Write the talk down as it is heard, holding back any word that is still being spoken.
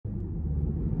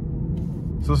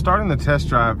So starting the test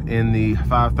drive in the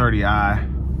 530i,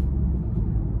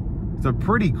 it's a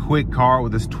pretty quick car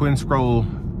with this twin scroll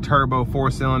turbo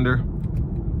 4-cylinder.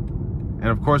 And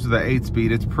of course with the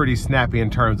 8-speed, it's pretty snappy in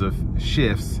terms of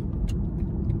shifts.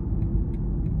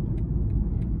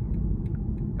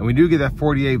 And we do get that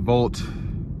 48-volt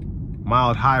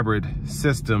mild hybrid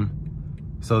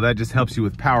system, so that just helps you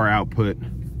with power output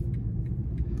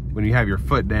when you have your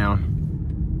foot down.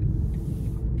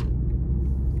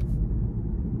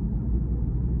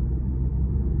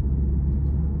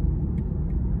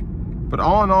 But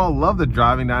all in all, love the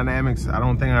driving dynamics. I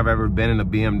don't think I've ever been in a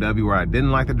BMW where I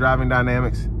didn't like the driving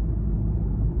dynamics.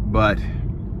 But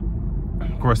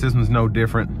of course, this one's no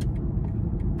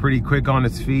different. Pretty quick on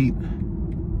its feet.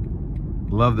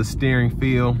 Love the steering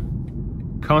feel.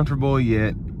 Comfortable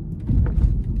yet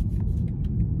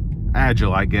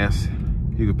agile, I guess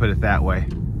you could put it that way.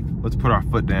 Let's put our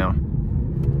foot down.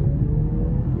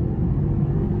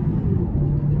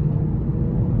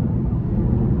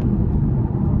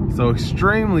 So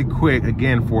extremely quick,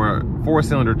 again, for a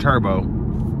 4-cylinder turbo.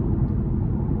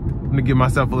 I'm gonna give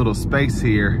myself a little space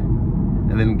here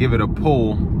and then give it a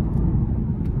pull.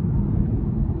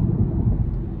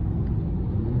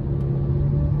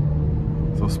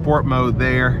 So sport mode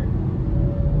there.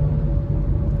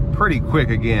 Pretty quick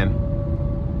again.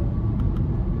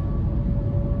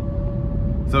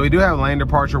 So we do have lane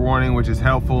departure warning, which is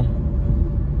helpful.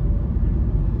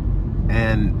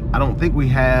 And I don't think we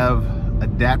have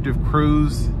adaptive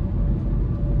cruise.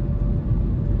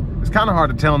 It's kind of hard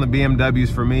to tell in the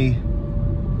BMWs for me.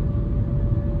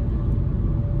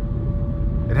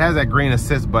 It has that green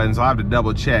assist button, so I have to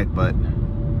double check, but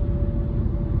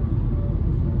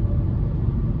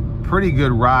pretty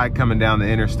good ride coming down the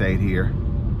interstate here.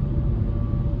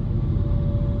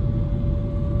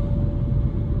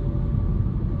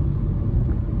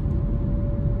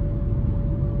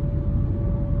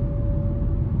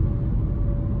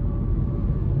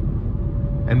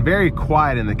 And very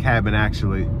quiet in the cabin,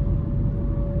 actually.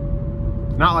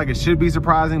 Not like it should be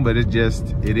surprising, but it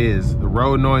is. The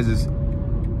road noise is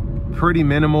pretty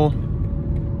minimal.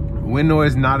 Wind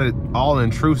noise not at all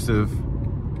intrusive.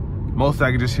 Mostly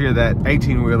I could just hear that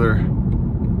 18-wheeler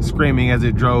screaming as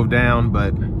it drove down,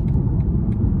 but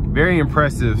very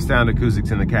impressive sound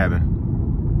acoustics in the cabin.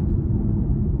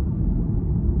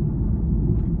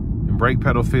 And brake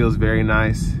pedal feels very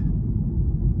nice.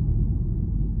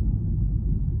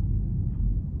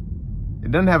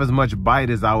 It doesn't have as much bite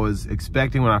as I was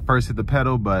expecting when I first hit the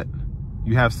pedal, but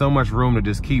you have so much room to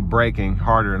just keep braking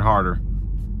harder and harder.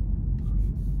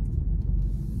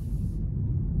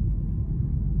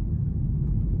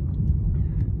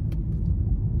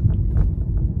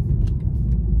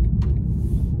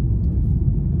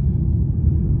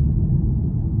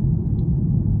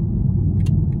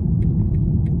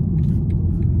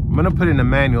 I'm gonna put it in a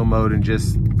manual mode and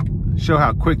just show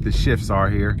how quick the shifts are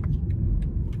here.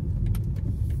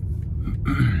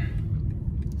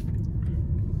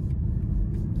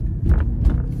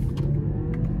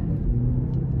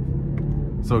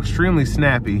 So extremely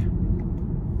snappy.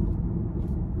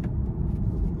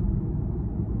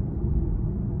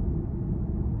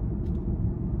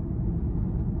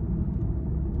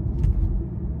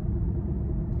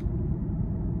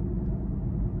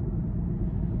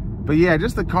 But yeah,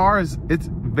 just the car it's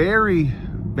very,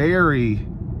 very,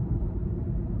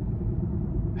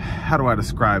 how do I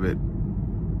describe it?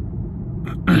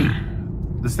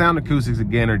 The sound acoustics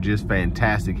again are just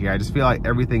fantastic here. I just feel like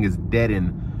everything is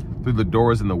deadened through the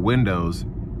doors and the windows.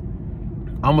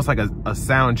 Almost like a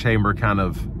sound chamber kind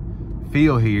of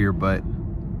feel here, but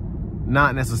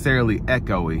not necessarily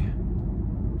echoey.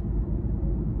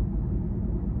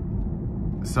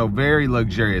 So very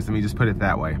luxurious, let me just put it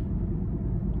that way.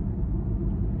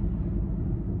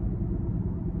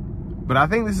 But I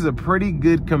think this is a pretty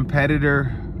good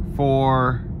competitor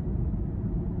for,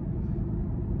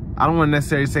 I don't want to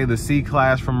necessarily say the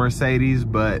C-Class from Mercedes,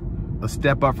 but a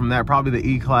step up from that, probably the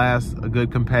E-Class, a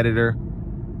good competitor.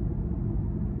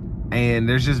 And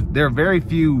there are very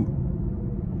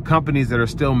few companies that are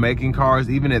still making cars,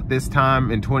 even at this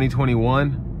time in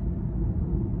 2021.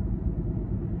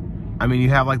 I mean, you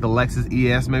have like the Lexus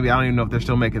ES, maybe. I don't even know if they're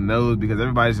still making those, because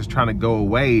everybody's just trying to go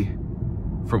away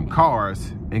from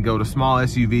cars and go to small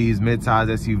SUVs, mid-size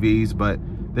SUVs. But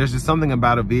there's just something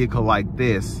about a vehicle like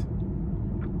this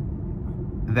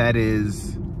that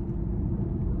is,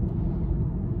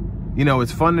 you know,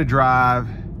 it's fun to drive,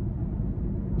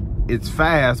 it's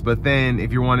fast, but then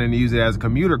if you're wanting to use it as a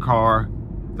commuter car,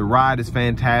 the ride is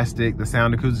fantastic, the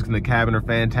sound acoustics in the cabin are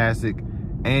fantastic,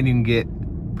 and you can get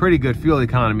pretty good fuel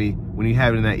economy when you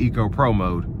have it in that Eco Pro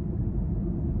mode.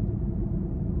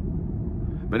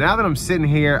 But now that I'm sitting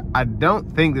here, I don't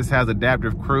think this has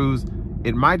adaptive cruise.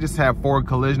 It might just have forward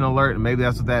collision alert, and maybe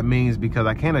that's what that means, because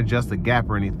I can't adjust the gap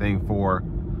or anything for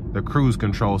the cruise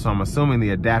control. So I'm assuming the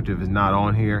adaptive is not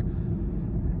on here.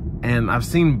 And I've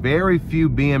seen very few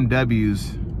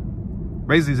BMWs,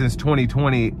 basically since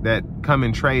 2020, that come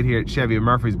in trade here at Chevy of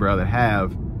Murfreesboro that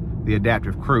have the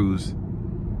adaptive cruise.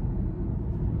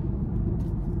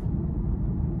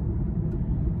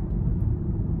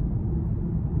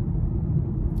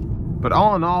 But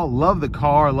all in all, love the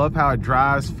car, love how it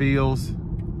drives, feels,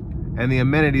 and the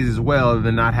amenities as well, other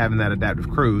than not having that adaptive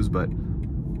cruise. But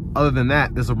other than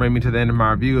that, this will bring me to the end of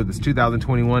my review of this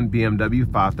 2021 BMW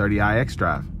 530i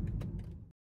xDrive.